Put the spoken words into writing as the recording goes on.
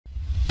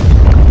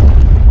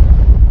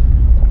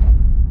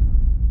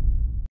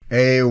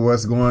Hey,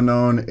 what's going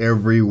on,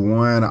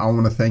 everyone? I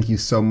want to thank you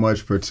so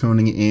much for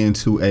tuning in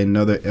to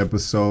another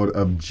episode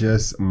of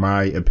Just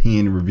My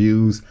Opinion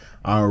Reviews.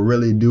 I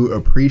really do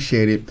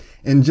appreciate it.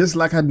 And just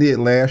like I did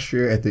last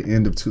year at the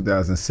end of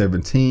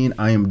 2017,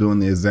 I am doing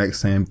the exact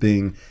same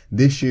thing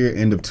this year,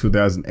 end of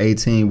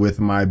 2018,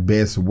 with my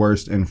best,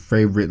 worst, and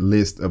favorite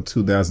list of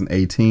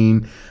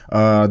 2018.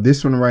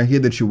 This one right here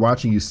that you're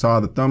watching, you saw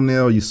the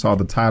thumbnail, you saw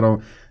the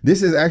title.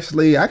 This is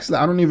actually, I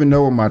don't even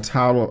know what my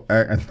title,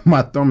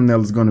 my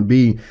thumbnail is going to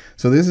be.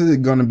 So this is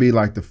going to be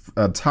like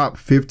the top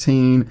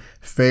 15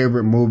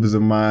 favorite movies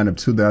of mine of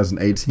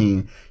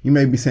 2018. You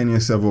may be saying to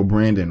yourself, well,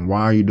 Brandon,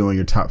 why are you doing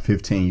your top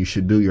 15? You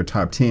should do your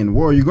top 10.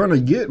 Well, you're going to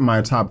get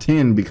my top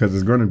 10 because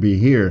it's going to be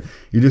here.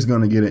 You're just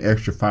going to get an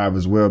extra 5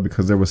 as well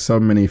because there were so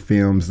many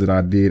films that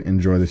I did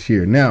enjoy this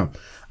year. Now,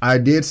 I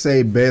did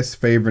say best,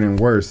 favorite, and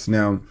worst.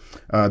 Now,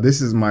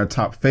 this is my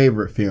top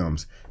favorite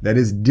films. That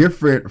is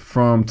different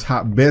from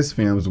top best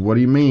films. What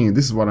do you mean?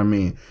 This is what I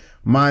mean.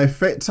 My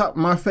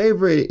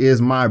favorite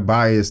is my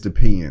biased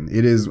opinion.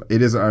 It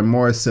is a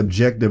more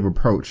subjective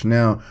approach.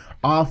 Now,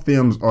 all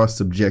films are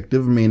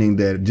subjective, meaning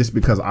that just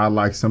because I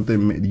like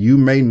something, you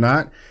may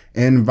not,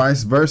 and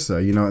vice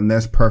versa, you know, and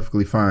that's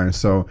perfectly fine.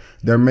 So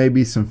there may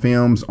be some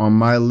films on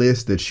my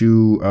list that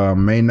you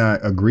may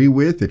not agree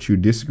with, that you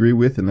disagree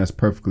with, and that's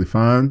perfectly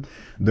fine.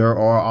 There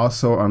are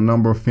also a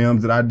number of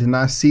films that I did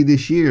not see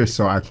this year,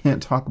 so I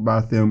can't talk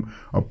about them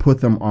or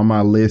put them on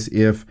my list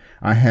if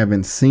I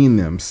haven't seen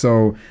them.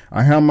 So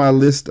I have my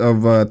list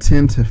of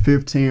 10 to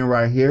 15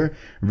 right here.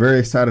 Very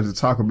excited to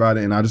talk about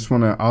it, and I just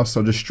want to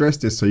also just stress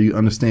this so you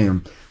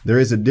understand. There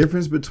is a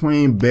difference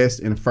between best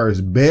and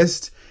first.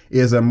 Best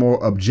is a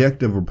more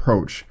objective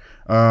approach.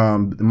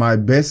 My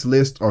best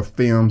list are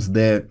films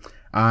that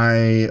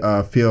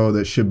I feel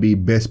that should be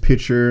best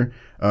picture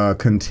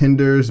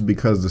contenders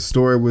because the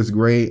story was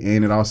great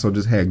and it also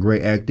just had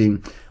great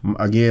acting.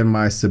 Again,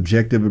 my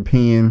subjective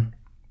opinion,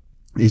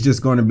 it's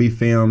just going to be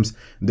films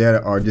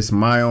that are just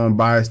my own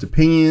biased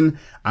opinion.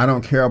 I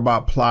don't care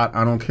about plot.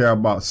 I don't care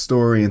about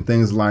story and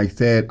things like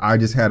that. I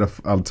just had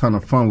a ton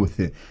of fun with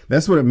it.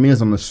 That's what it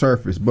means on the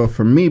surface. But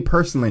for me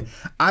personally,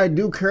 I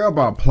do care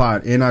about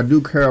plot and I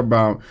do care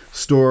about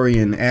story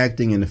and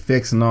acting and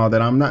effects and all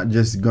that. I'm not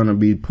just going to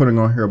be putting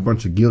on here a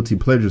bunch of guilty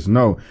pleasures.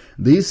 No,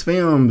 these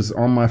films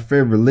on my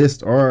favorite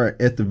list are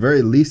at the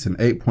very least an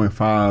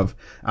 8.5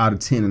 out of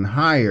 10 and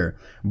higher.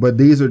 But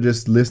these are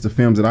just lists of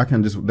films that I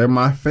can they're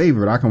my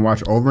favorite. I can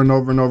watch over and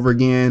over and over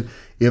again.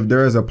 If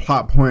there is a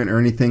plot point or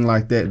anything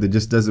like that that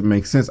just doesn't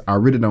make sense, I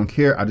really don't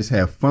care. I just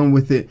have fun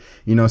with it,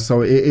 you know.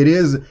 So it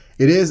is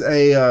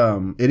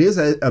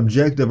a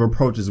objective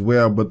approach as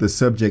well, but the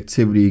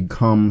subjectivity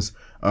comes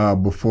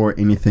before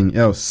anything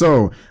else.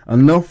 So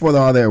enough with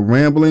all that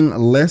rambling.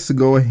 Let's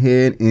go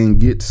ahead and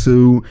get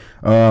to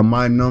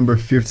my number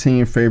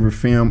 15 favorite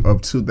film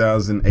of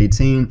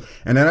 2018,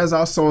 and that is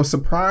also a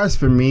surprise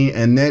for me,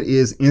 and that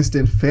is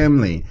Instant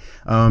Family.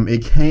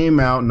 It came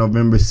out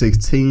November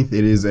 16th.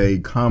 It is a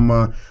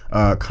comedy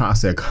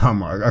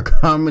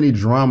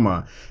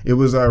drama. It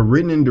was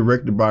written and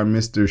directed by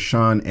Mr.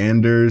 Sean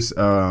Anders.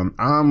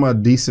 I'm a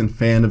decent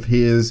fan of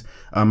his.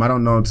 I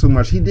don't know too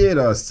much. He did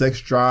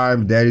Sex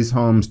Drive, Daddy's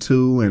Homes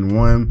 2 and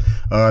 1.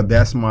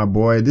 That's My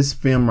Boy. This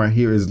film right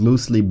here is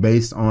loosely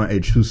based on a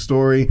true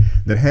story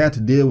that had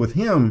to deal with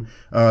him,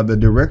 the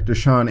director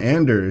Sean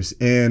Anders,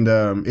 and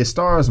it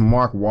stars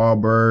Mark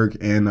Wahlberg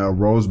and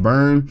Rose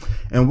Byrne.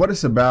 And what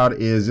it's about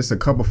is just a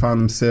couple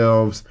found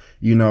themselves,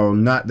 you know,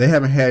 they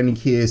haven't had any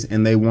kids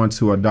and they want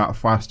to adopt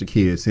foster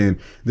kids. And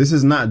this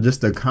is not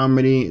just a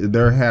comedy.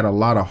 There had a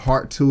lot of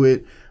heart to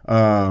it.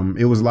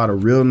 It was a lot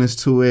of realness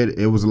to it.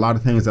 It was a lot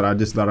of things that I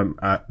just thought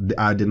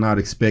I did not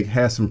expect.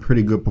 Had some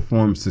pretty good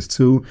performances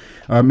too.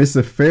 It's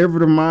a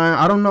favorite of mine.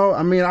 I don't know.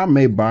 I mean, I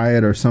may buy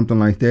it or something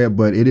like that,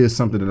 but it is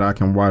something that I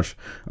can watch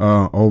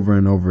over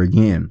and over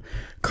again.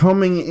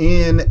 Coming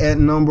in at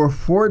number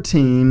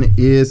 14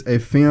 is a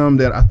film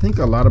that I think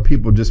a lot of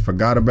people just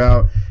forgot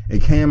about.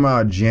 It came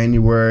out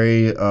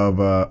January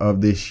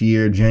of this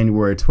year,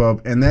 January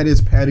 12th, and that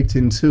is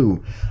Paddington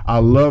 2. I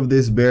love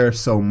this bear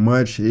so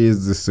much. It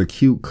is just a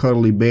cute,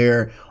 cuddly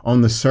bear.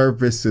 On the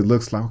surface, it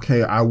looks like,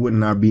 okay, I would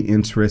not be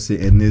interested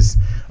in this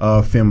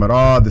film at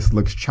all. This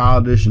looks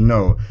childish.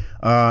 No.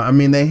 I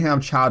mean, they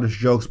have childish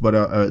jokes, but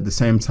at the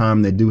same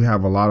time, they do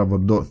have a lot of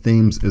adult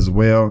themes as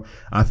well.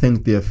 I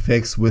think the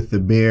effects with the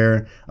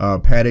bear,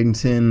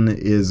 Paddington,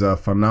 is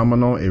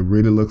phenomenal. It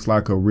really looks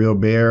like a real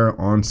bear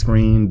on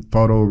screen,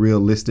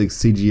 photorealistic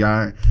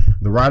CGI.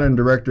 The writer and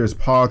director is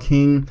Paul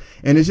King,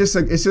 and it's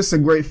just a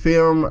great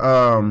film.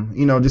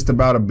 You know, just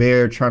about a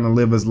bear trying to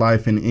live his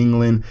life in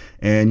England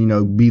and, you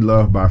know, be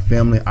loved by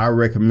family. I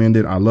recommend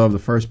it. I love the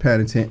first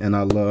Paddington, and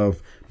I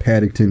love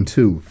Paddington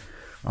 2.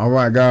 All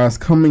right, guys,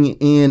 coming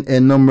in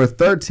at number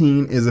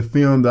 13 is a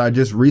film that I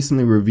just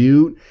recently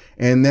reviewed,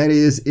 and that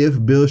is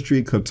If Beale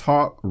Street Could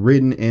Talk,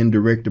 written and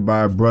directed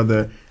by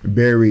brother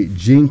Barry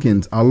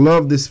Jenkins. I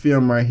love this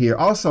film right here.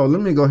 Also,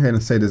 let me go ahead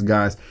and say this,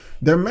 guys.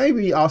 there may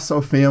be also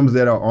films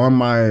that are on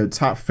my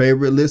top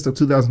favorite list of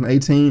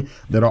 2018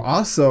 that are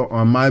also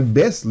on my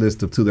best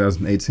list of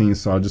 2018.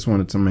 So I just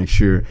wanted to make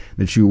sure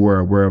that you were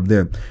aware of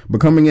that. But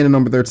coming in at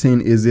number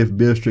 13 is If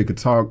Beale Street Could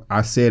Talk.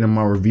 I said in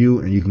my review,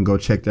 and you can go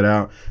check that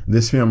out.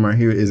 This film right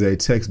here is a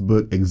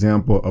textbook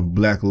example of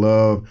black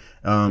love.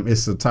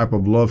 It's a type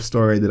of love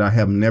story that I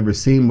have never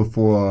seen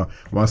before,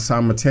 while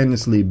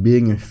simultaneously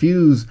being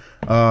infused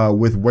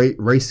with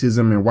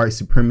racism and white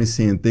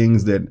supremacy and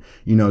things that,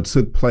 you know,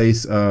 took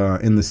place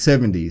in the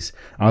 70s.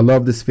 I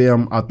love this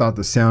film. I thought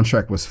the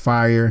soundtrack was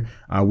fire.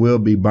 I will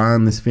be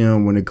buying this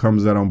film when it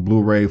comes out on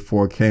Blu-ray,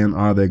 4K, and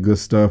all that good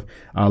stuff.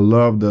 I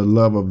love the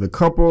love of the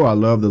couple. I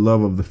love the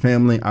love of the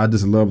family. I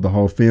just love the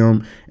whole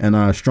film, and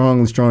I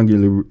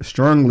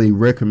strongly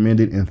recommend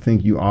it, and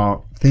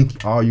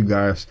think all you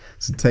guys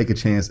should take a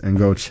chance and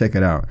go check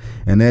it out.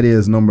 And that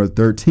is number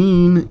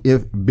 13,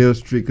 If Beale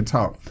Street Could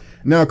Talk.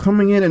 Now,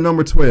 coming in at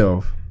number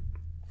 12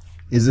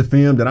 is a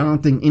film that I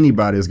don't think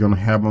anybody is going to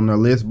have on their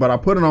list, but I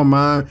put it on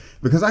mine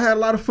because I had a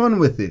lot of fun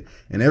with it.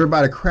 And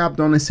everybody crapped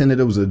on it, saying that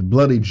it was a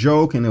bloody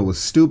joke and it was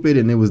stupid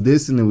and it was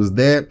this and it was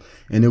that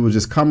and it was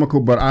just comical,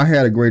 but I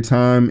had a great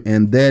time,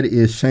 and that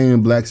is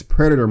Shane Black's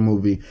Predator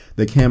movie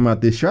that came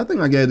out this year. I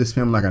think I gave this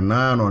film like a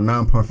 9 or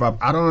 9.5.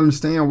 I don't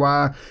understand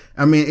why.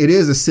 I mean, it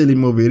is a silly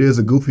movie. It is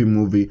a goofy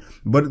movie,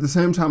 but at the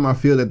same time, I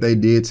feel that they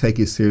did take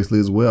it seriously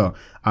as well.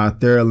 I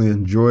thoroughly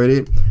enjoyed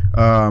it.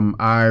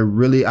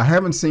 I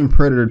haven't seen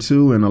Predator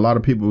 2, and a lot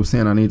of people were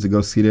saying I need to go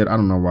see that. I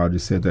don't know why I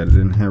just said that. It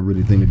didn't have really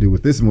anything to do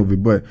with this movie,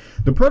 but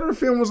the Predator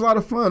film was a lot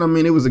of fun. I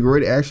mean, it was a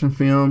great action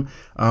film.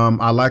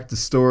 I liked the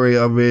story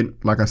of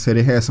it. Like I said,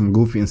 it had some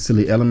goofy and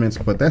silly elements,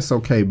 but that's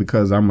okay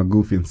because I'm a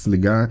goofy and silly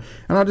guy,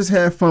 and I just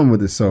had fun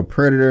with it. So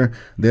Predator,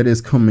 that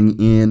is coming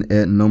in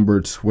at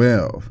number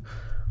 12.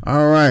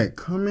 All right,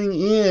 coming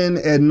in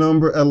at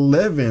number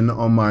 11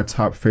 on my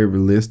top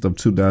favorite list of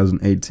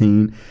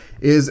 2018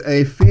 is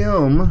a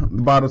film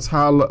by the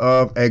title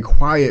of A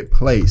Quiet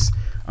Place.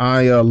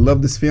 I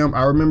love this film.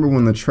 I remember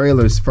when the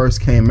trailers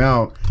first came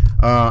out,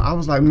 I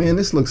was like, man,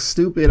 this looks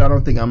stupid. I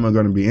don't think I'm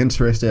going to be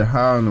interested.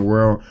 How in the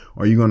world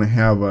are you going to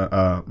have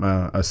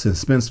a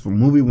suspenseful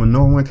movie when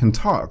no one can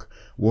talk?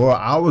 Well,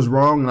 I was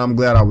wrong, and I'm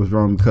glad I was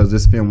wrong because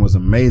this film was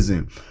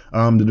amazing.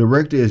 The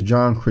director is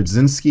John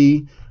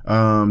Krasinski.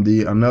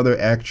 Another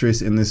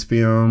actress in this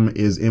film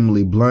is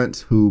Emily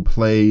Blunt, who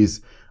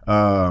plays,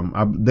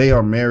 they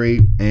are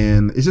married,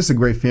 and it's just a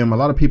great film. A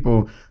lot of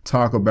people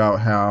talk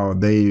about how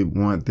they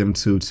want them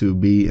to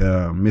be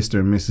Mr.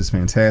 and Mrs.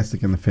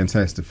 Fantastic and the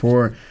Fantastic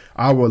Four.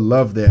 I would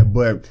love that,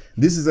 but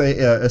this is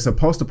it's a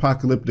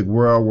post-apocalyptic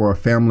world where a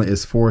family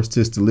is forced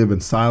just to live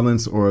in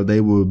silence, or they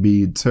will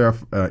be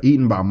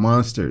eaten by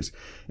monsters.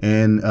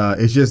 And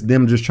it's just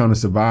them just trying to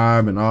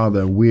survive, and all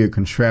the weird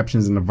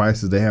contraptions and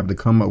devices they have to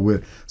come up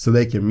with so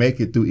they can make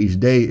it through each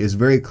day. It's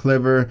very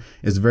clever.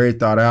 It's very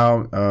thought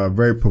out,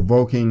 very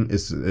provoking.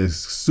 It's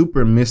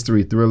super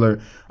mystery thriller.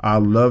 I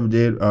loved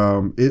it.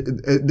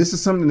 This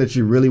is something that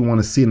you really want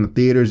to see in the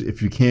theaters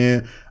if you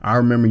can. I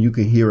remember you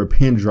can hear a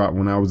pin drop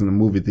when I was in the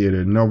movie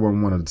theater. No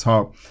one wanted to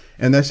talk.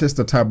 And that's just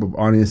the type of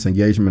audience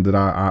engagement that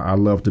I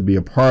love to be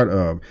a part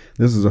of.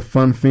 This is a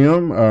fun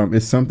film.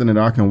 It's something that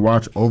I can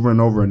watch over and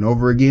over and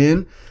over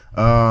again.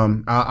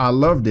 I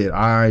loved it.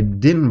 I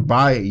didn't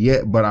buy it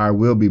yet, but I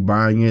will be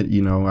buying it.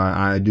 You know,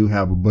 I do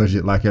have a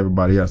budget like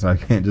everybody else. I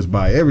can't just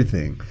buy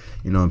everything.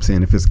 You know what I'm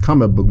saying? If it's a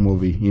comic book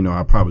movie, you know,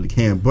 I probably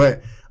can.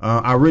 But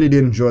I really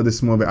did enjoy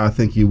this movie. I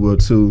think you will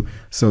too.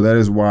 So that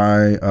is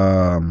why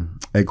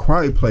A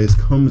Quiet Place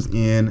comes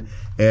in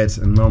at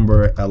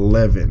number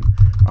 11.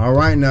 All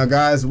right, now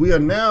guys, we are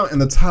now in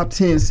the top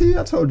 10. See,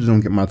 I told you don't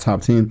get my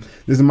top 10.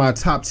 This is my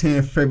top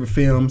 10 favorite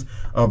films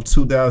of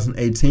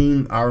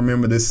 2018. I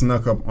remember this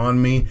snuck up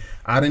on me.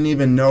 I didn't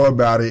even know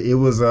about it. It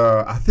was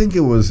I think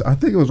it was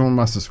one of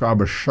my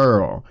subscribers,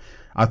 Cheryl.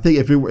 I think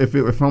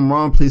if I'm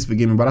wrong, please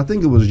forgive me, but I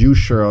think it was you,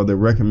 Cheryl, that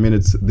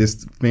recommended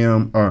this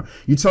film.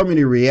 You told me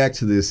to react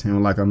to this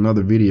in like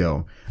another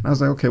video. And I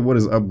was like, okay, what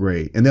is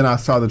Upgrade? And then I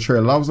saw the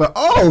trailer. I was like,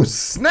 oh,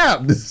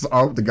 snap. This is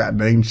off the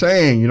goddamn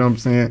chain. You know what I'm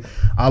saying?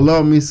 I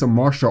love me some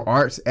martial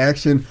arts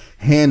action,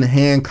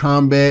 hand-to-hand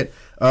combat.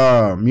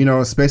 You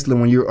know, especially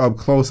when you're up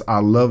close. I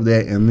love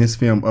that. And this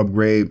film,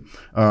 Upgrade,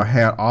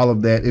 had all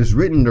of that. It's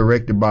written and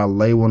directed by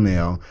Leigh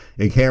Whannell.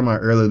 It came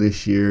out earlier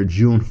this year,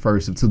 June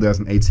 1st of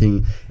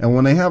 2018. And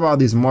when they have all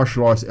these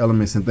martial arts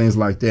elements and things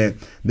like that,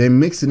 they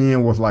mix it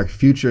in with like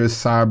future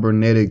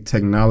cybernetic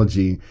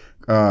technology,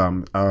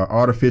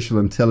 artificial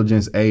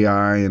intelligence,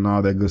 AI, and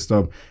all that good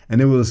stuff. And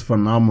it was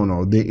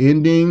phenomenal. The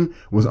ending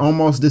was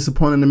almost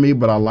disappointing to me,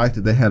 but I liked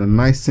it. They had a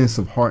nice sense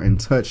of heart and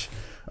touch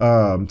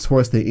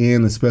towards the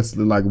end,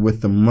 especially like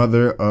with the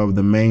mother of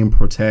the main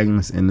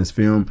protagonist in this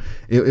film.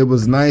 It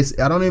was nice.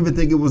 I don't even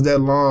think it was that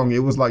long. It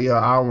was like an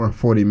hour and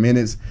 40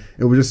 minutes.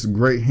 It was just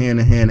great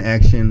hand-to-hand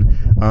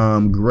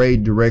action,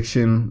 great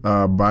direction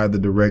by the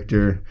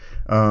director,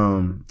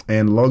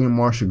 and Logan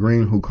Marshall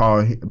Green, who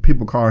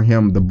people call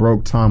him the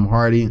broke Tom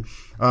Hardy.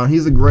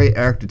 He's a great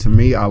actor to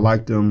me. I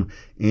liked him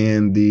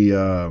in the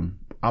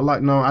I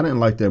didn't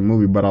like that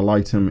movie, but I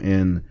liked him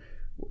in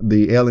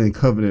the Alien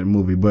Covenant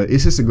movie, but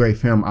it's just a great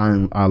film.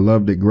 I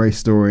loved it. Great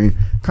story.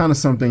 Kind of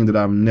something that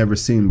I've never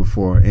seen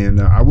before,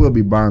 and I will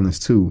be buying this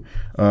too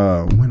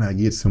when I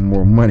get some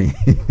more money.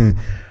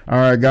 All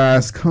right,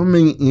 guys,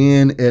 coming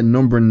in at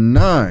number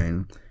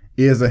 9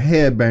 is a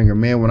headbanger,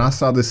 man. When I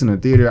saw this in the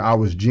theater, I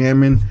was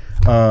jamming.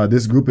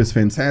 This group is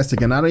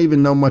fantastic, and I don't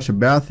even know much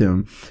about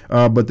them,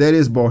 but that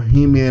is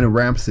Bohemian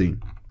Rhapsody.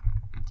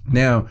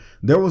 Now,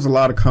 there was a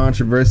lot of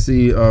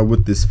controversy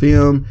with this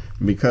film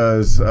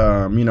because,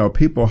 you know,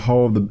 people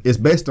hold it's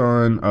based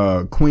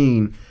on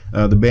Queen,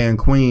 the band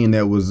Queen,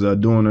 that was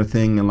doing their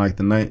thing in like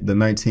the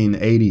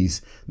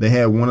 1980s. They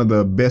had one of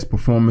the best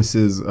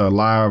performances,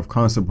 live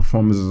concert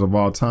performances of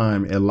all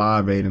time at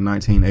Live Aid in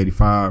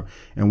 1985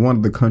 in one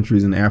of the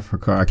countries in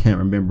Africa. I can't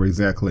remember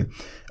exactly.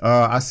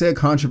 I said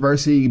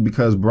controversy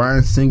because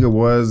Bryan Singer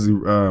was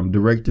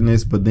directing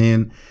this, but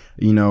then,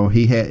 you know,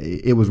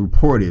 it was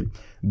reported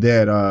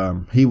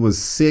that he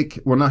was sick.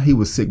 Well, not he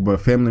was sick, but a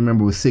family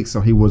member was sick,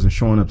 so he wasn't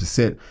showing up to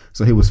set,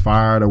 so he was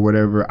fired or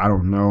whatever. I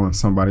don't know, and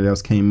somebody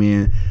else came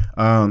in.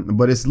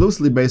 But it's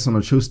loosely based on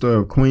a true story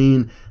of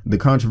Queen. The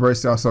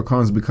controversy also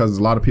comes because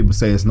a lot of people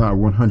say it's not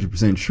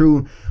 100%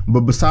 true.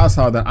 But besides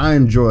all that, I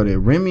enjoyed it.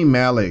 Rami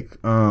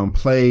Malek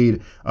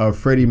played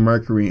Freddie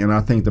Mercury, and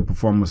I think the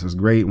performance was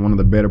great. One of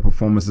the better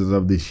performances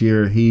of this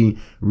year. He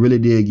really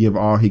did give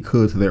all he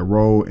could to that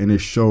role, and it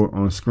showed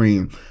on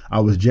screen.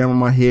 I was jamming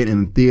my head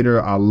in the theater.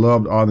 I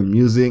loved all the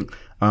music.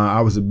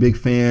 I was a big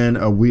fan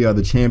of We Are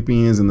the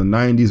Champions in the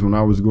 90s when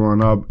I was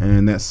growing up,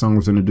 and that song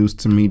was introduced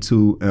to me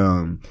too,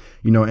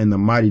 you know, in the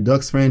Mighty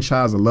Ducks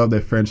franchise. I love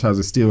that franchise.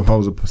 It still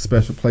holds a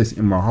special place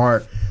in my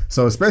heart.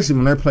 So especially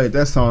when they played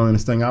that song and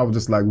this thing, I was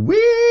just like, we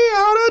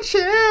are the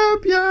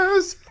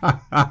champions.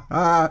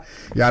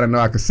 Y'all don't know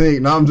I could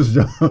sing. No, I'm just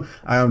joking.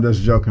 I am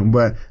just joking.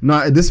 But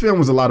no, this film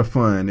was a lot of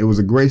fun. It was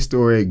a great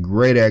story,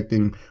 great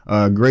acting,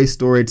 great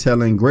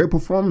storytelling, great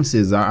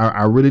performances.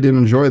 I really did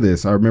enjoy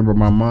this. I remember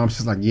my mom,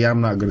 she's like, yeah,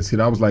 I'm not going to see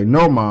it. I was like,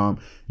 no, Mom,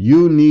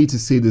 you need to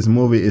see this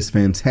movie. It's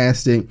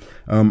fantastic.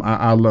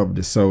 I loved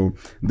it. So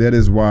that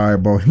is why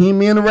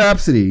Bohemian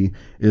Rhapsody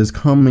is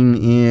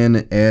coming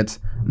in at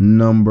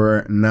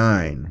number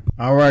 9.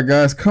 All right,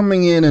 guys,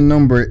 coming in at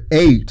number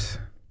 8.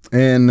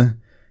 And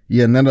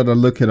yeah, now that I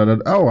look at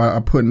it, I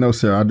put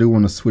notes here. I do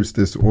want to switch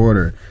this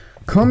order.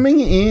 Coming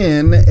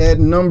in at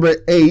number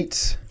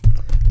 8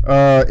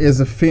 is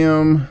a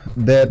film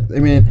that, I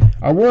mean,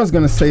 I was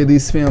going to say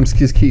these films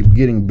just keep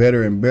getting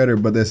better and better,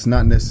 but that's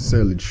not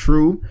necessarily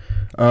true.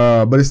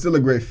 But it's still a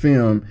great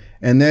film,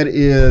 and that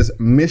is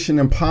Mission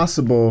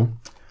Impossible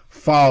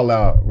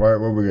Fallout. Right,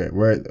 where we at?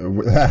 Right,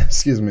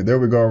 excuse me. There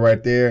we go.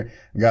 Right there.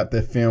 Got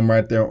that film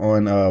right there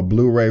on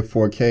Blu-ray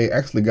 4K.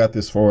 Actually got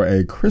this for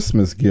a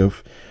Christmas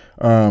gift.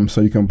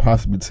 So you can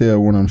possibly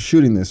tell when I'm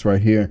shooting this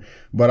right here.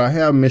 But I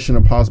have Mission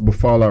Impossible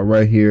Fallout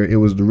right here. It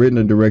was written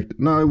and directed.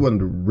 No, it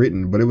wasn't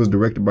written, but it was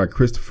directed by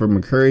Christopher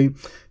McQuarrie.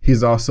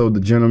 He's also the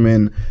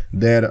gentleman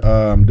that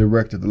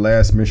directed the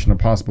last Mission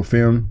Impossible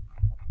film.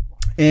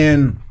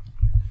 And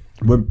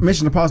with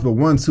Mission Impossible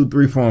 1, 2,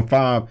 3, 4, and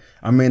 5,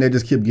 I mean, they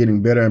just kept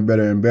getting better and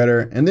better and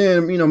better. And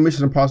then, you know,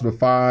 Mission Impossible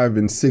 5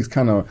 and 6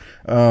 kind of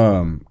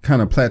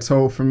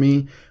plateaued for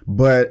me,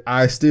 but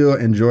I still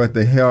enjoyed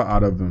the hell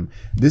out of them.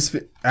 This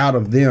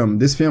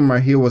film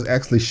right here was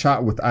actually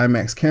shot with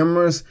IMAX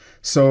cameras.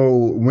 So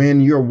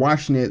when you're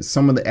watching it,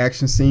 some of the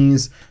action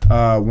scenes,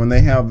 when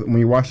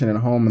you're watching it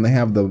at home and they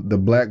have the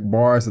black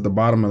bars at the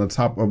bottom and the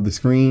top of the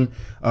screen,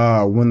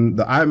 when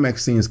the IMAX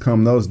scenes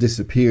come, those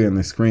disappear and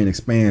the screen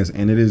expands,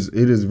 and it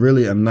is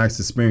really a nice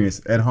experience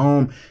at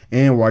home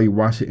and while you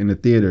watch it in the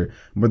theater.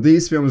 But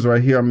these films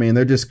right here, I mean,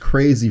 they're just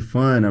crazy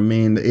fun. I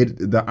mean,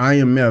 the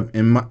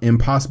IMF,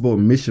 Impossible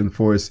Mission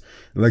Force,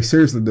 like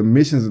seriously, the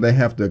missions that they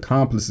have to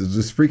accomplish is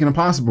just freaking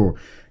impossible.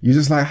 You're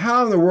just like,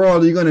 how in the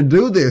world are you going to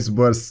do this?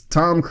 But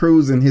Tom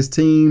Cruise and his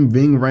team,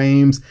 Ving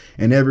Rhames,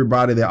 and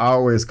everybody, they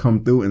always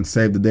come through and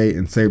save the day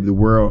and save the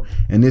world.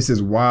 And this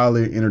is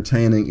wildly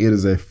entertaining. It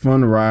is a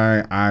fun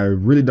ride. I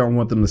really don't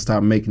want them to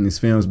stop making these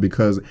films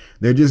because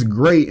they're just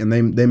great and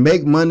they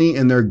make money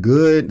and they're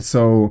good.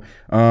 So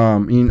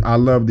I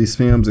love these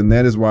films, and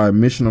that is why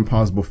Mission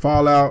Impossible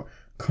Fallout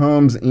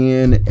comes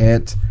in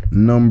at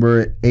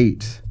number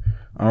 8.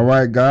 All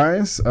right,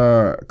 guys,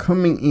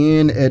 coming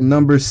in at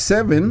number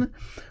 7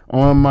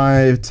 on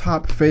my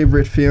top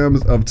favorite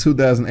films of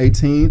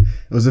 2018. It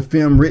was a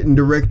film written,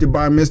 directed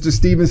by Mr.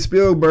 Steven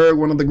Spielberg,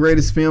 one of the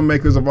greatest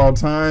filmmakers of all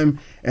time,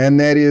 and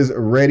that is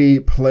Ready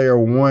Player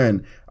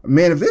One.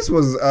 Man, if this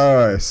was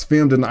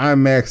filmed in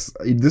IMAX,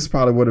 this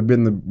probably would have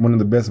been one of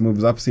the best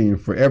movies I've seen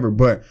forever.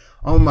 But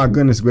oh my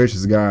goodness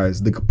gracious,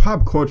 guys, the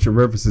pop culture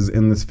references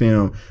in this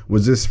film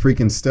was just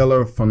freaking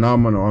stellar,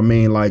 phenomenal. I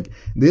mean, like,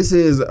 this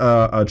is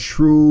a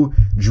true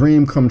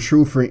dream come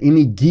true for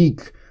any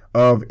geek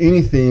of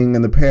anything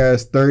in the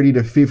past 30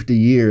 to 50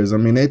 years. I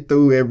mean, they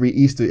threw every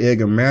Easter egg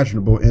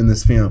imaginable in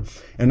this film.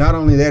 And not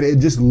only that, it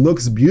just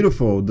looks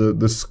beautiful. I'm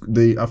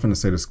finna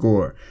say the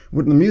score.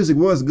 But the music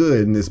was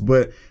good in this,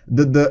 but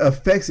the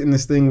effects in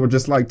this thing were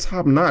just like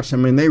top notch. I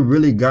mean, they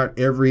really got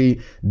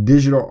every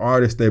digital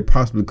artist they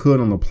possibly could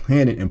on the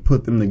planet and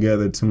put them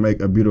together to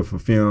make a beautiful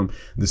film.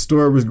 The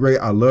story was great.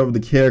 I love the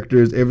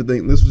characters,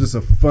 everything. This was just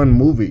a fun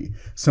movie,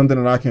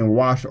 something that I can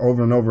watch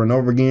over and over and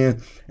over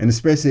again. And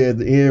especially at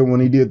the end when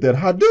he did that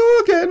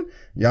Hadouken.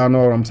 Y'all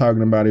know what I'm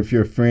talking about if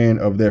you're a fan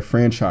of that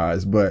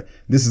franchise. But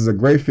this is a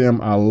great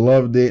film. I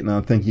loved it, and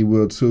I think you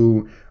will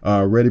too.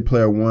 Ready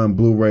Player One,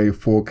 Blu-ray,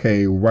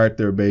 4K, right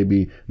there,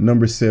 baby.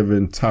 Number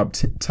 7, top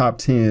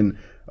 10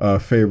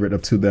 favorite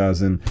of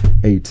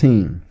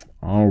 2018.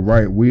 All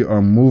right, we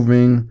are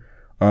moving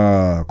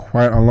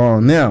quite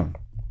along now.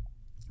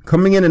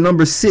 Coming in at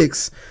number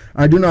 6,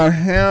 I do not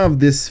have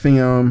this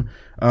film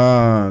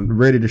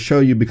ready to show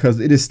you because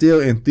it is still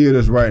in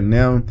theaters right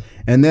now,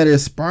 and that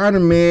is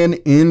Spider-Man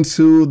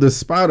Into the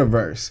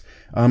Spider-Verse.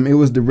 It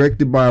was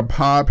directed by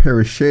Paul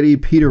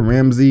Perichetti, Peter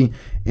Ramsey,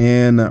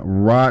 and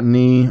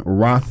Rodney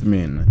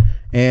Rothman.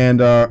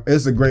 And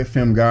it's a great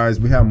film, guys.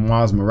 We have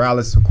Miles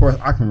Morales. Of course,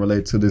 I can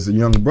relate to this. A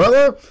young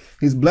brother.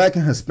 He's black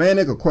and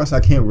Hispanic. Of course, I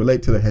can't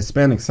relate to the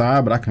Hispanic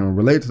side, but I can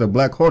relate to the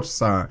black culture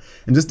side.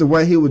 And just the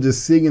way he was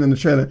just singing in the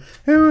trailer.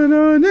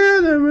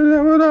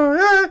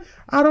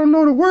 I don't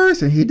know the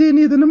words, and he didn't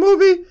either in the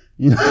movie.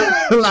 You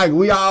know, like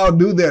we all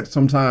do that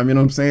sometime, you know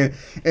what I'm saying?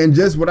 And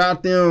just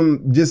without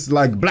them just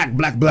like black,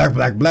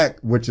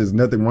 which is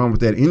nothing wrong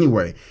with that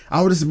anyway.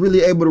 I was just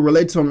really able to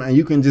relate to them, and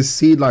you can just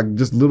see like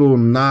just little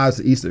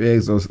nods, Easter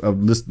eggs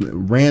of just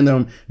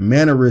random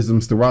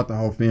mannerisms throughout the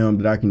whole film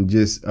that I can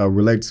just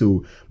relate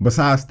to.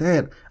 Besides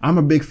that, I'm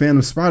a big fan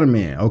of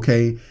Spider-Man,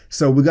 okay?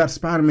 So we got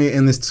Spider-Man,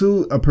 and there's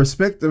a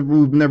perspective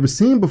we've never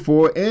seen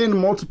before, and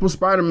multiple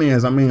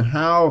Spider-Mans. I mean,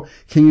 how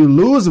can you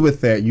lose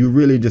with that? You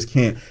really just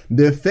can't.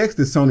 The effects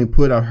that Sony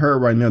put, I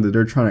heard right now that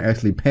they're trying to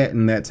actually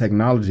patent that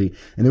technology,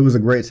 and it was a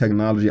great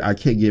technology. I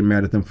can't get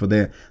mad at them for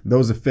that.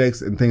 Those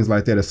effects and things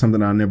like that is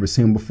something I've never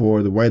seen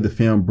before. The way the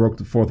film broke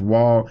the fourth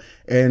wall,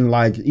 and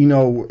like, you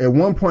know, at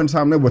one point in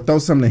time they would throw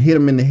something to hit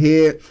him in the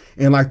head,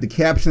 and like the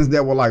captions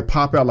that would like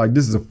pop out like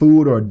this is a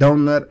food or a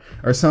donut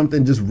or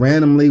something just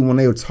randomly when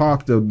they would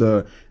talk,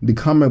 the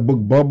comic book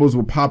bubbles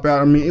would pop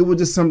out. I mean, it was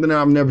just something that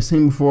I've never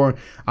seen before.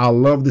 I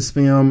love this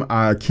film.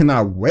 I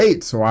cannot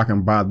wait so I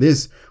can buy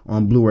this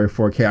on Blu-ray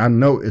 4K. I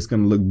know it's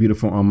going to look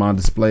beautiful on my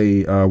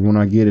display when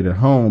I get it at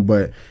home,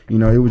 but you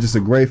know, it was just a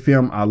great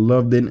film. I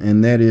loved it,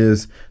 and that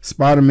is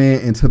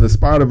Spider-Man Into the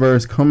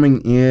Spider-Verse,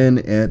 coming in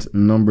at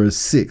number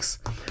 6.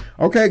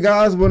 Okay,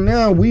 guys, well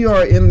now we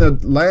are in the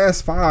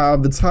last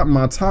 5,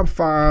 my top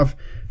 5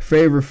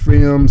 favorite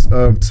films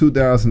of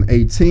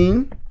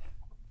 2018.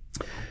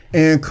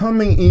 And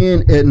coming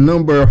in at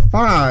number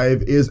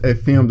 5 is a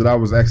film that I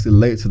was actually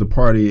late to the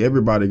party.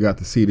 Everybody got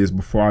to see this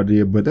before I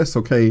did, but that's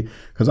okay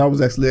because I was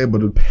actually able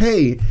to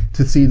pay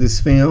to see this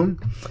film.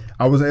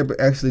 I was able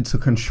actually to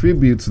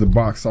contribute to the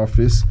box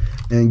office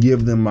and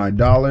give them my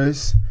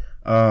dollars.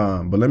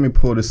 But let me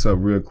pull this up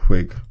real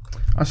quick.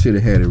 I should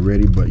have had it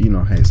ready, but you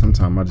know, hey,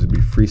 sometimes I just be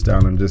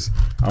freestyling.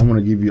 I want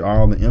to give you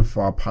all the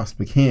info I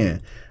possibly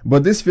can.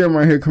 But this film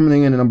right here,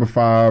 coming in at number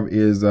 5,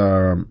 is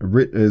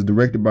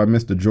directed by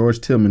Mr. George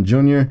Tillman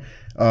Jr.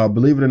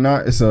 Believe it or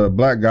not, it's a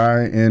black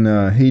guy,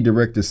 and he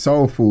directed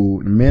Soul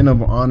Food, Men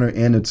of Honor,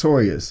 and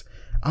Notorious.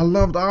 I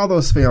loved all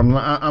those films.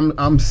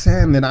 I'm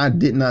sad that I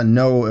did not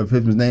know of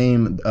his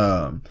name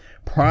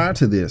prior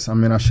to this. I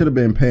mean, I should have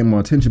been paying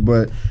more attention,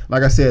 but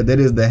like I said, that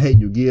is The Hate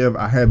U Give.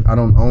 I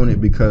don't own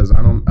it because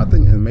I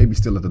think it may be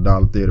still at the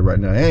Dollar Theater right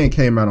now. It ain't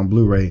came out on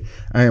Blu-ray.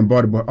 I ain't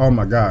bought it, but oh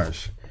my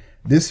gosh.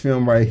 This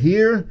film right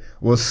here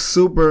was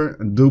super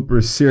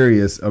duper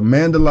serious.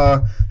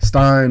 Amandla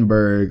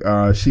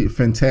Steinberg, she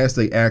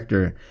fantastic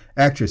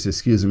actress,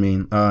 excuse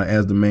me,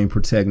 as the main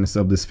protagonist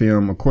of this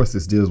film. Of course,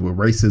 this deals with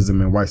racism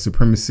and white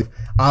supremacy.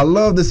 I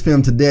love this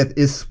film to death.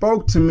 It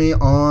spoke to me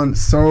on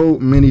so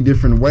many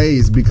different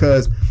ways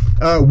because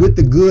with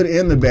the good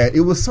and the bad,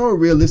 it was so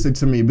realistic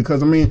to me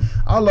because, I mean,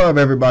 I love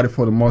everybody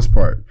for the most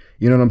part.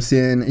 You know what I'm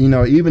saying? You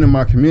know, even in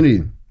my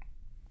community,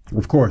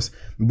 of course.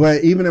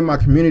 But even in my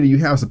community, you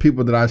have some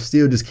people that I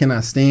still just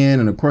cannot stand.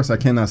 And of course, I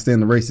cannot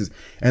stand the racists.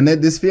 And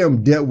that this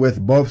film dealt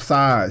with both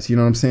sides. You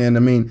know what I'm saying?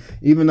 I mean,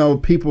 even though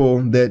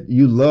people that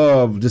you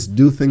love just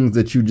do things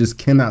that you just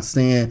cannot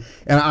stand.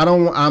 And I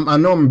know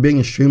I'm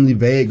being extremely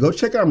vague. Go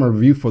check out my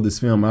review for this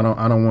film. I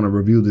don't want to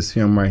review this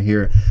film right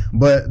here.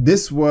 But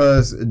this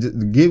was,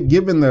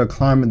 given the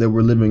climate that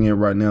we're living in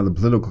right now, the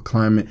political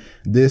climate,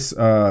 this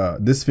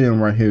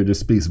film right here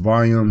just speaks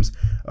volumes.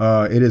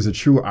 It is a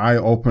true eye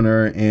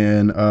opener,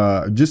 and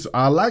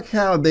I like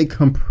how they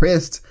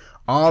compressed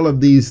all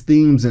of these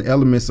themes and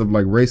elements of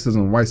like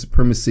racism, white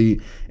supremacy,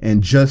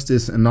 and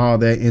justice and all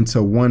that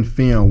into one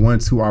film, 1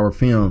 2-hour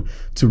film,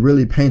 to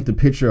really paint the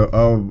picture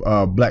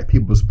of black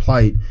people's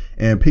plight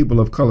and people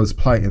of color's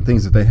plight and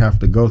things that they have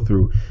to go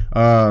through.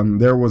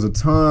 There was a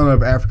ton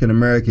of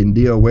African-American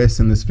DOS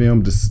in this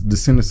film,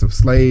 descendants of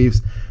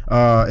slaves,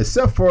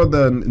 except for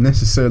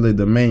necessarily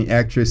the main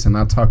actress, and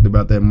I talked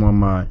about that more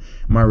in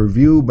my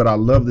review, but I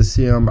love this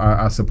film.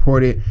 I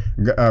support it.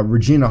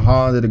 Regina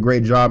Hall did a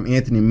great job.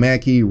 Anthony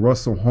Mackie,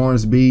 Russell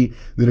Hornsby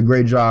did a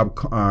great job.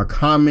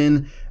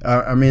 Common.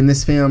 I mean,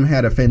 this film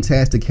had a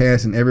fantastic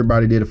cast and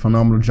everybody did a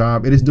phenomenal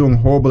job. It is doing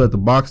horrible at the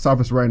box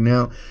office right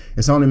now.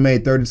 It's only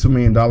made $32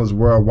 million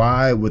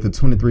worldwide with a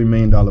 $23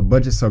 million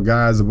budget. So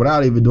guys,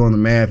 without even doing the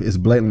math, it's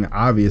blatantly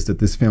obvious that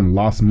this film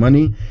lost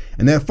money,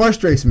 and that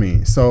frustrates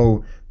me.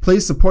 So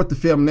please support the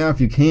film now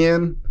if you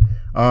can.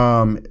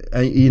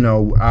 You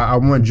know, I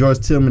want George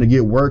Tillman to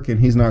get work, and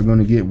he's not going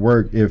to get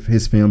work if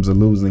his films are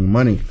losing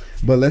money.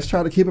 But let's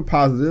try to keep it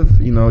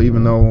positive, you know,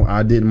 even though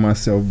I didn't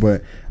myself.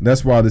 But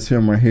that's why this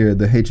film right here,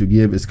 The Hate U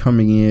Give, is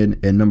coming in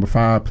at number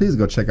 5. Please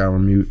go check out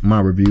my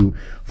review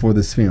for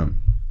this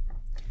film.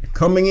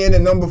 Coming in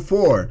at number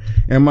 4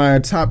 in my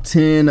top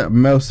 10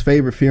 most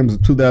favorite films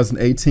of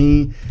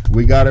 2018,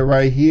 we got it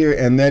right here,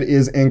 and that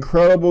is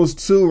Incredibles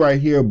 2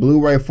 right here,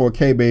 Blu-ray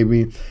 4K,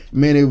 baby.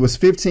 Man, it was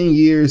 15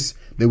 years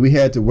that we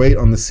had to wait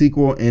on the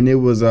sequel, and it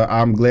was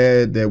I'm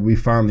glad that we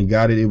finally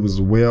got it. It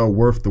was well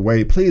worth the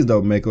wait. Please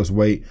don't make us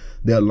wait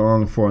that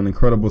long for an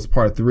Incredibles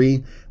Part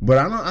 3. But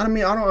I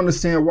don't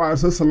understand why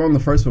it's so long. The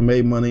first one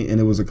made money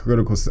and it was a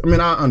critical. I mean,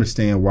 I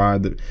understand why.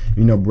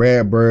 You know,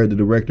 Brad Bird, the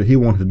director, he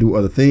wanted to do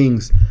other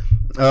things.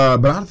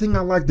 But I think I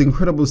like The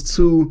Incredibles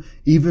 2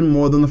 even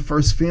more than the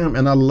first film,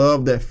 and I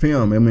love that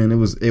film. I mean, it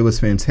was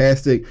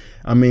fantastic.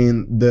 I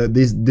mean,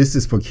 this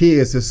is for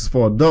kids, this is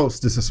for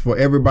adults, this is for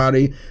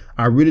everybody.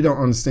 I really don't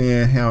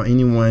understand how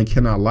anyone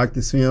cannot like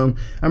this film.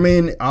 I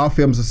mean, all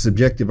films are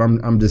subjective.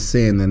 I'm just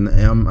saying, and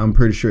I'm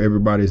pretty sure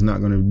everybody's not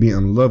going to be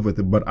in love with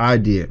it, but I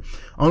did.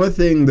 Only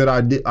thing that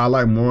I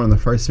like more in the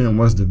first film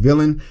was the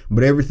villain,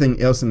 but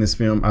everything else in this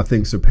film I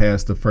think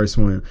surpassed the first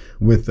one,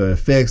 with the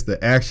effects,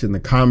 the action, the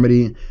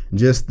comedy,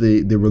 just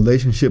the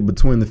relationship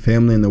between the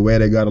family and the way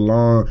they got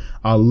along.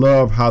 I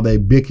love how they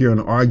bicker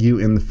and argue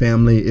in the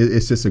family.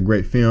 It's just a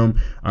great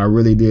film. I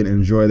really did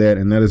enjoy that,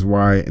 and that is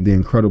why The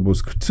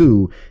Incredibles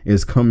 2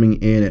 is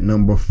coming in at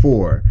number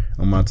 4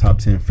 on my top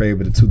 10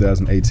 favorite of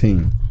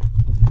 2018.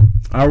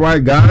 All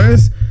right,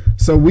 guys.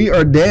 So we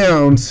are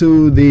down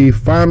to the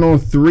final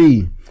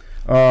three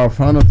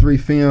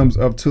films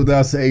of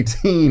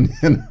 2018,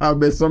 and I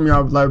bet some of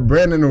y'all was like,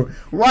 Brandon,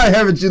 why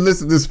haven't you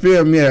listed this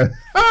film yet?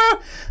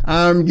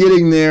 I'm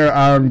getting there.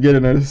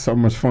 It's so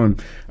much fun.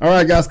 All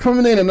right, guys,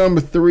 coming in at number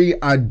 3.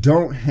 I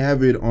don't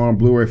have it on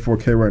Blu-ray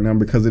 4K right now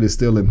because it is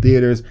still in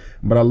theaters,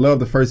 but I love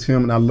the first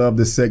film and I love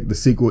the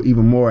sequel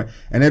even more,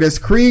 and it is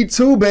Creed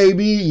 2,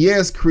 baby.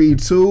 Yes, Creed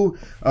 2,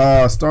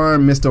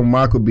 starring Mr.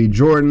 Michael B.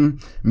 Jordan,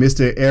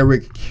 Mr.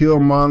 Eric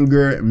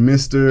Killmonger,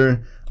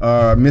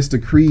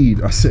 Mr.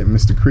 Creed. I said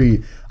Mr.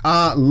 Creed.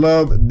 I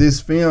love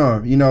this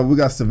film. You know, we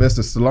got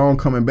Sylvester Stallone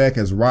coming back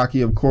as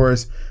Rocky, of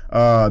course.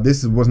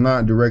 This was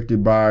not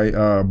directed by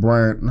Ryan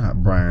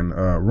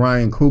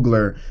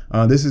Coogler.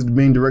 This is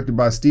being directed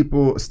by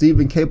Stephen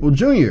Caple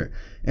Jr.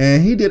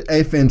 And he did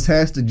a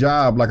fantastic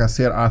job. Like I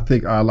said, I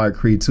think I like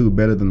Creed 2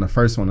 better than the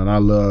first one, and I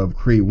love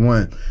Creed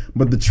 1.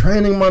 But the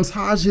training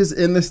montages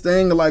in this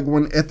thing, like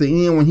when at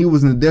the end when he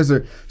was in the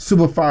desert,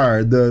 super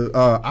fire. The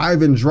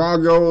Ivan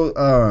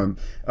Drago,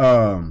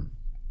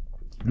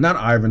 not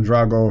Ivan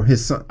Drago,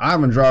 his son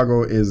Ivan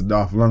Drago is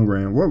Dolph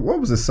Lundgren. What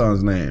was his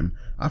son's name?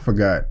 I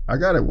forgot. I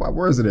got it.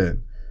 Where is it at?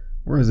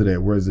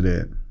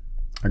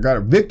 I got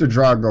it. Victor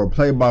Drago,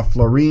 played by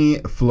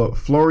Florian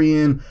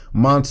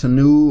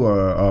Montagne,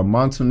 or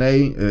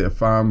Montagne.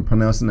 If I'm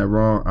pronouncing that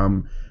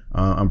wrong,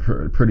 I'm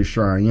pretty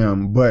sure I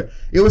am. But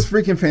it was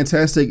freaking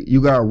fantastic.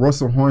 You got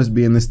Russell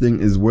Hornsby in this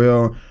thing as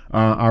well.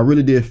 I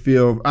really did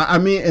feel. I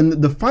mean,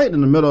 and the fight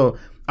in the middle,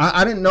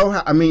 I didn't know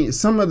how. I mean,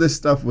 some of this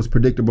stuff was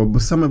predictable,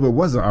 but some of it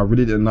wasn't. I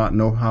really did not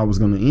know how it was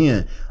going to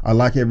end. I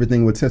like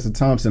everything with Tessa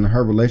Thompson and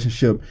her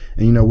relationship,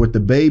 and you know, with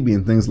the baby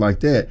and things like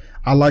that.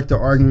 I like the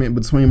argument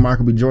between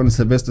Michael B. Jordan and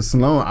Sylvester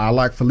Stallone. I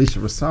like Felicia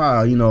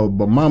Rashad, you know,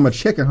 but Mama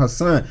Chick and her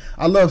son.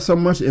 I love so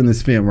much in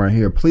this film right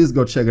here. Please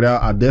go check it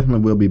out. I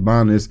definitely will be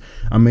buying this.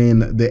 I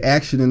mean, the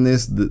action in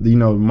this, you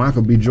know,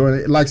 Michael B.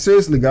 Jordan. Like,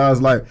 seriously, guys,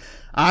 like,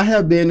 I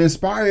have been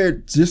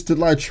inspired just to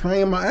like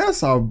train my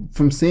ass off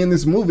from seeing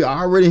this movie. I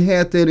already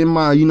had that in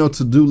my, you know,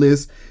 to-do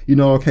list. You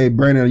know, okay,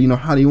 Brandon, you know,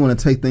 how do you want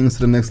to take things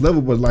to the next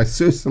level? But like,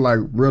 seriously, like,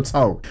 real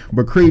talk.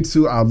 But Creed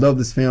 2, I love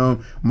this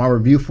film. My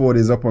review for it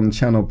is up on the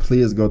channel.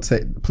 Please go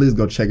check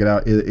it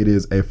out. It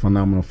is a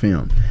phenomenal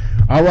film.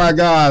 All right,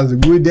 guys,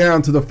 we're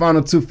down to the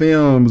final 2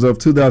 films of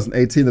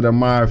 2018 that are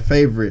my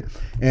favorite.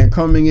 And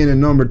coming in at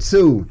number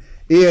 2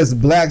 is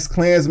Black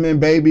Klansman,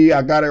 baby.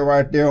 I got it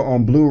right there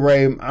on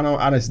Blu-ray.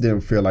 I just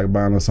didn't feel like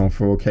buying this on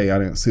 4K. I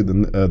didn't see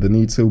the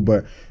need to,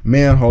 but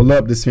man, hold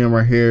up. This film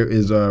right here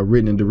is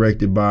written and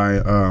directed by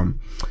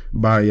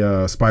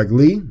Spike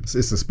Lee. It's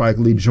a Spike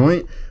Lee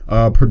joint.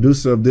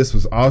 Producer of this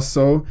was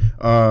also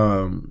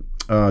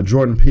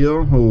Jordan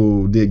Peele,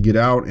 who did Get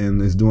Out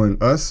and is doing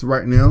Us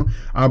right now.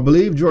 I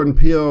believe Jordan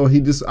Peele,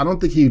 I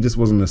don't think he just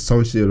was an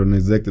associate or an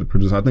executive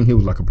producer. I think he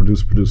was like a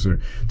producer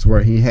to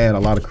where he had a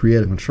lot of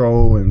creative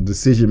control and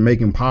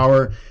decision-making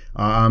power.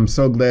 I'm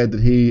so glad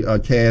that he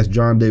cast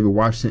John David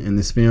Washington in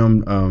this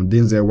film.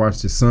 Denzel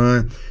Washington's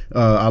son.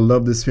 I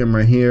love this film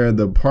right here.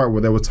 The part where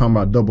they were talking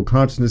about double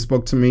consciousness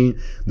spoke to me.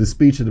 The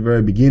speech at the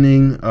very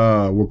beginning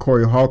where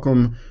Corey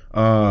Holcomb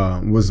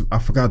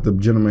I forgot the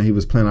gentleman he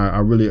was playing.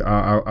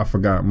 I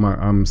forgot.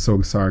 I'm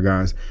so sorry,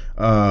 guys.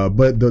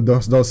 But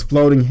those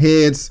floating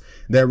heads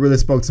that really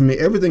spoke to me.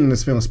 Everything in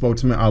this film spoke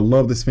to me. I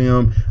love this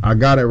film. I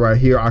got it right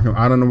here. I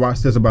done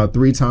watched this about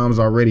 3 times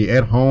already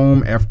at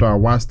home after I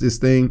watched this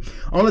thing.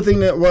 Only thing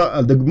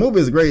the movie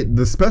is great.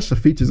 The special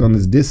features on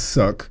this disc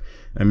suck.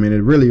 I mean, it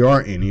really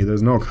aren't any.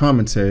 There's no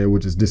commentary,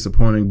 which is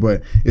disappointing,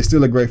 but it's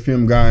still a great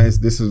film, guys.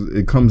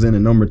 It comes in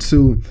at number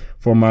 2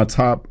 for my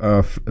top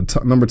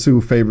number 2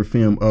 favorite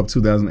film of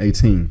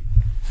 2018.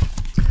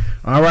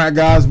 All right,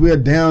 guys, we're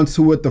down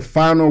to it. The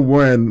final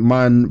one,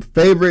 my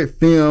favorite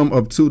film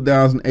of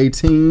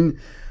 2018.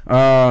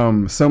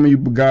 Some of you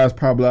guys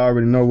probably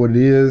already know what it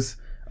is.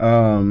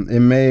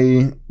 It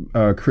may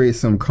create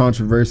some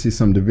controversy,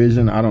 some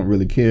division. I don't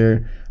really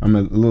care. I'm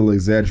a little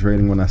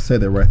exaggerating when I say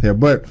that right there.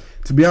 But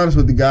to be honest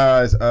with you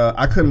guys,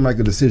 I couldn't make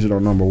a decision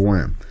on number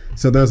 1.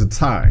 So there's a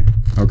tie,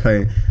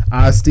 okay?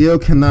 I still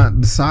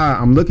cannot decide.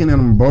 I'm looking at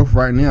them both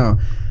right now.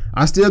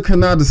 I still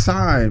cannot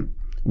decide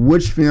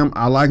which film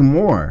I like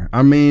more.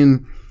 I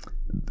mean,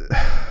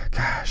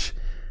 gosh,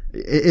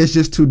 it's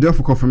just too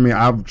difficult for me.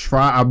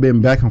 I've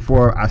been back and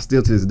forth. I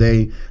still to this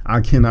day,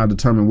 I cannot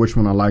determine which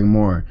one I like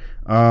more.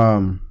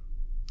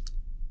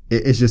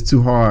 It's just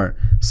too hard.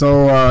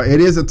 So it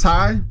is a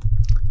tie.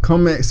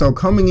 Coming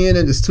in,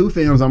 it's 2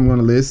 films I'm going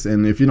to list,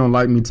 and if you don't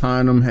like me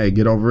tying them, hey,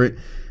 get over it.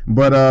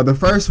 But the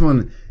first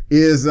one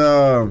is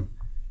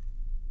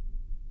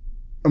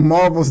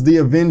Marvel's The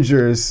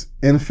Avengers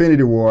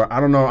Infinity War. I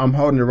don't know, I'm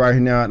holding it right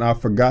here now and I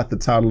forgot the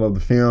title of the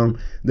film.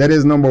 That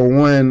is number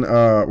 1,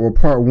 or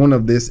part 1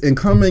 of this. And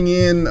coming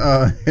in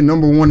at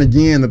number 1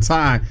 again, the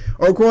tie,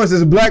 of course,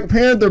 is Black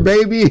Panther,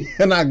 baby.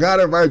 And I got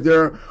it right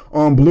there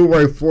on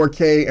Blu-ray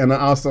 4K, and I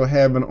also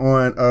have it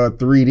on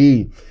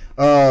 3D.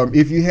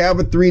 If you have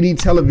a 3D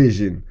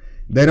television,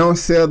 they don't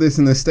sell this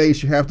in the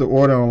States. You have to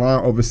order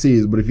online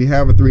overseas. But if you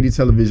have a 3D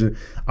television,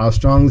 I'll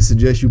strongly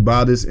suggest you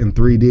buy this in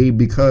 3D,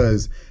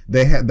 because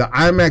they have the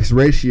IMAX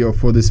ratio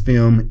for this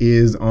film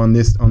is on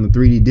the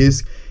 3D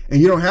disc.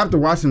 And you don't have to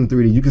watch it in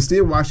 3D. You can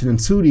still watch it in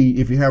 2D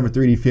if you have a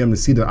 3D film to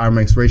see the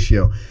IMAX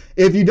ratio.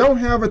 If you don't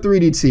have a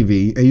 3D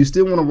TV and you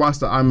still want to watch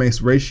the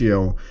IMAX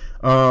ratio,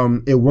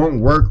 it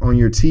won't work on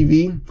your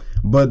TV.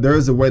 But there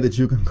is a way that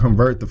you can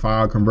convert the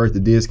file, convert the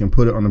disc, and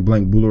put it on a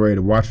blank Blu-ray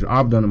to watch it.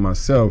 I've done it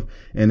myself,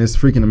 and it's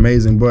freaking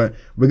amazing. But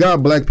we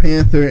got Black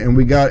Panther and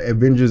we got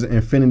Avengers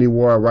Infinity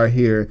War right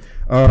here.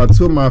 2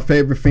 of my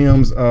favorite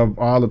films of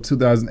all of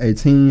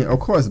 2018. Of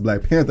course,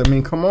 Black Panther. I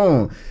mean, come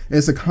on.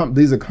 These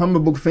are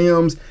comic book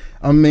films.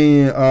 I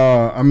mean,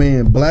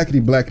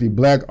 blackity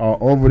black all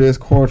over this,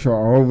 culture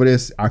all over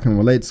this. I can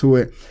relate to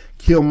it.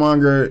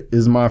 Killmonger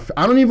is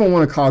I don't even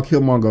want to call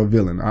Killmonger a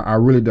villain. I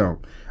really don't.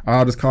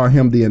 I'll just call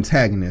him the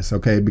antagonist,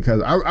 okay?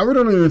 Because I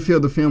really don't even feel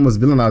the film was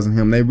villainizing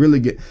him.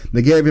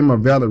 They gave him a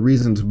valid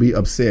reason to be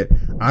upset.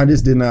 I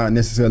just did not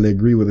necessarily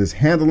agree with his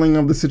handling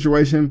of the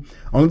situation.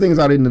 Only things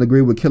I didn't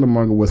agree with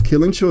Killmonger was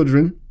killing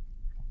children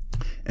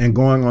and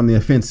going on the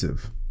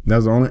offensive.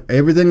 That's the only.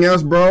 Everything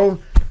else, bro,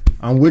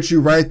 I'm with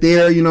you right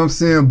there. You know what I'm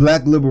saying?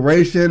 Black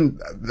liberation.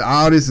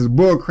 All this is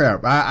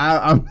bullcrap.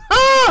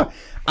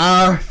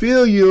 I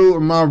feel you,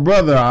 my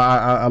brother.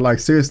 I like,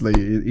 seriously,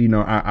 you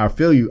know, I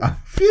feel you. I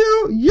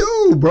feel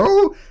you,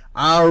 bro.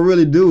 I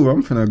really do.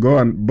 I'm finna go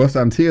and bust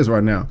out in tears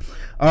right now.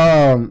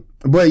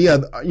 But yeah,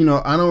 you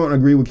know, I don't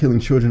agree with killing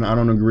children. I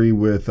don't agree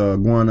with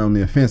going on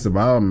the offensive.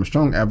 I'm a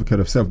strong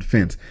advocate of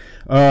self-defense.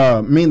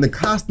 I mean, the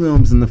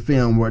costumes in the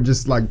film were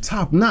just like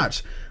top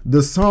notch.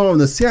 The song,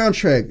 the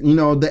soundtrack, you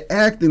know, the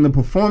acting, the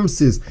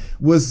performances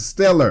was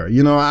stellar.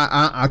 You know,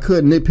 I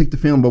could nitpick the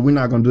film, but we're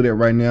not gonna do that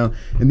right now.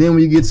 And then when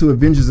you get to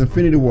Avengers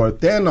Infinity War,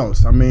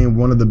 Thanos, I mean,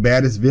 one of the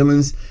baddest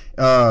villains.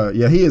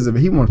 Yeah,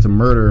 he wanted to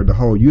murder the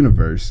whole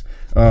universe.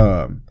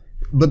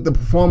 But the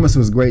performance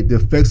was great. The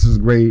effects was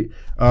great.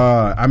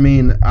 I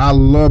mean, I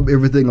love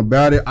everything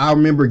about it. I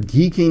remember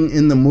geeking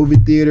in the movie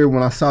theater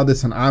when I saw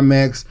this in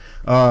IMAX,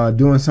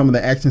 doing some of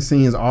the action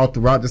scenes all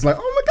throughout. Just like,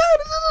 oh my God,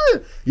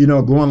 you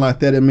know, going like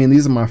that. I mean,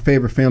 these are my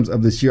favorite films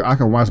of this year. I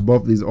can watch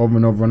both of these over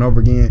and over and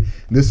over again.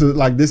 This is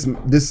like this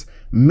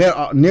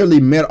nearly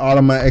met all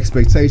of my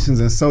expectations,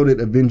 and so did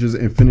Avengers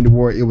Infinity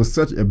War. It was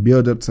such a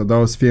build up to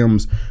those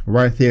films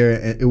right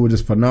there, and it was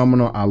just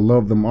phenomenal. I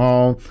love them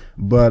all.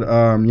 But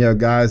yeah,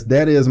 guys,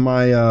 that is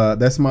my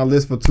that's my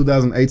list for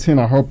 2018.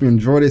 I hope you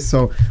enjoyed it.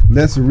 So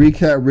let's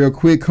recap real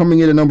quick. Coming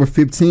in at number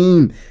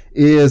 15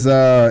 is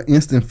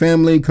Instant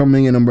Family.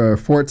 Coming in number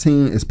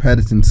 14 is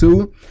Paddington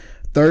 2.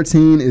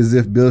 13 is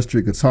If Beale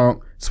Street Could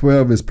Talk.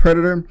 12 is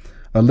Predator.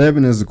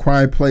 11 is A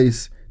Quiet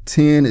Place.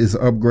 10 is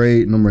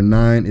Upgrade. Number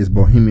 9 is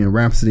Bohemian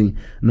Rhapsody.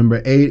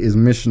 Number 8 is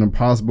Mission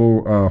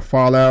Impossible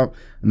Fallout.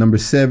 Number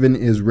 7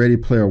 is Ready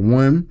Player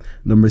One.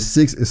 Number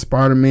 6 is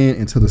Spider-Man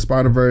Into the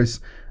Spider-Verse.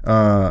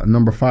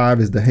 Number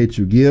 5 is The Hate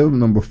You Give.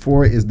 Number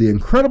 4 is The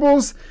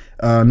Incredibles.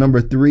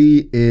 Number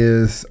 3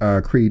 is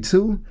Creed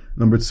 2.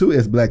 Number 2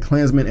 is Black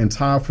Klansman. And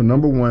tied for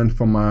number 1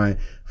 for my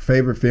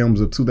favorite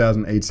films of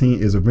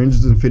 2018 is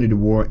Avengers Infinity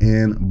War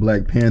and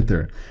Black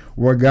Panther.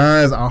 Well,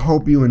 guys, I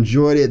hope you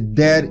enjoyed it.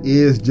 That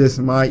is just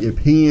my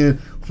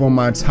opinion for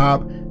my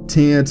top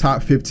 10,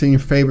 top 15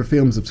 favorite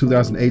films of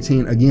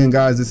 2018. Again,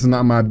 guys, this is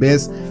not my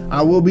best.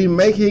 I will be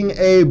making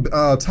a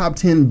top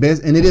 10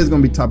 best, and it is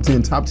going to be top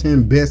 10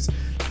 best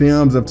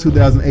films of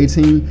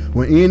 2018.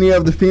 When any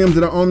of the films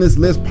that are on this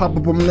list pop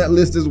up on that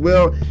list as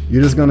well,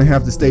 you're just going to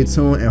have to stay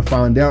tuned and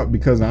find out,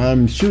 because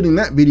I'm shooting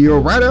that video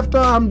right after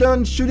I'm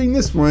done shooting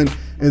this one,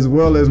 as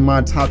well as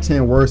my top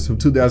 10 worst of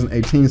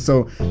 2018.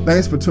 So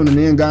thanks for tuning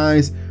in,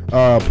 guys.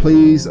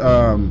 Please,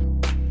 so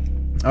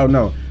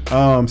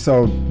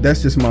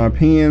that's just my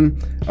opinion.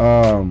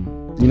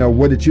 You know,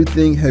 what did you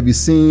think? Have you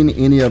seen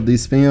any of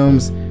these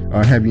films?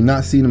 Have you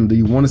not seen them? Do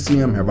you want to see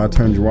them? Have I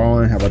turned you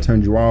on? Have I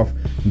turned you off?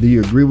 Do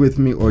you agree with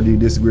me or do you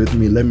disagree with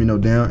me? Let me know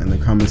down in the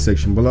comment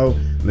section below.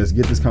 Let's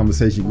get this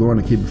conversation going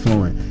and keep it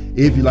flowing.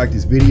 If you like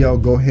this video,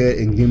 go ahead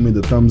and give me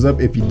the thumbs up.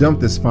 If you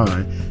don't, that's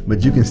fine,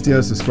 but you can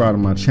still subscribe to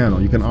my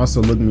channel. You can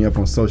also look me up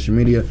on social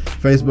media,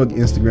 Facebook,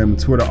 Instagram, and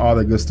Twitter, all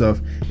that good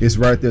stuff. It's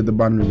right there at the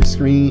bottom of the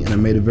screen, and I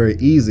made it very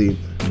easy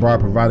by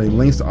providing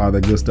links to all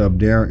that good stuff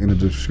down in the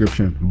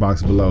description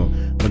box below.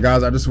 But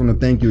guys, I just want to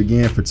thank you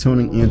again for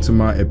tuning into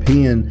my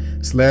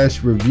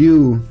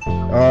opinion/review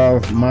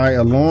of my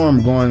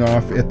alarm going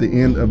off at the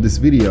end of this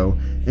video.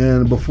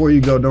 And before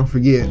you go, don't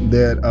forget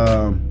that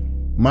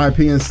my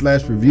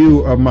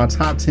opinion/review of my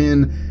top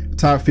 10,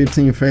 top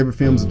 15 favorite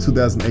films of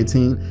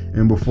 2018.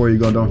 And before you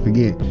go, don't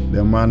forget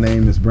that my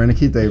name is Brandon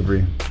Keith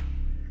Avery,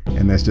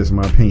 and that's just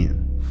my opinion.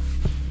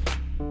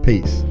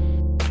 Peace.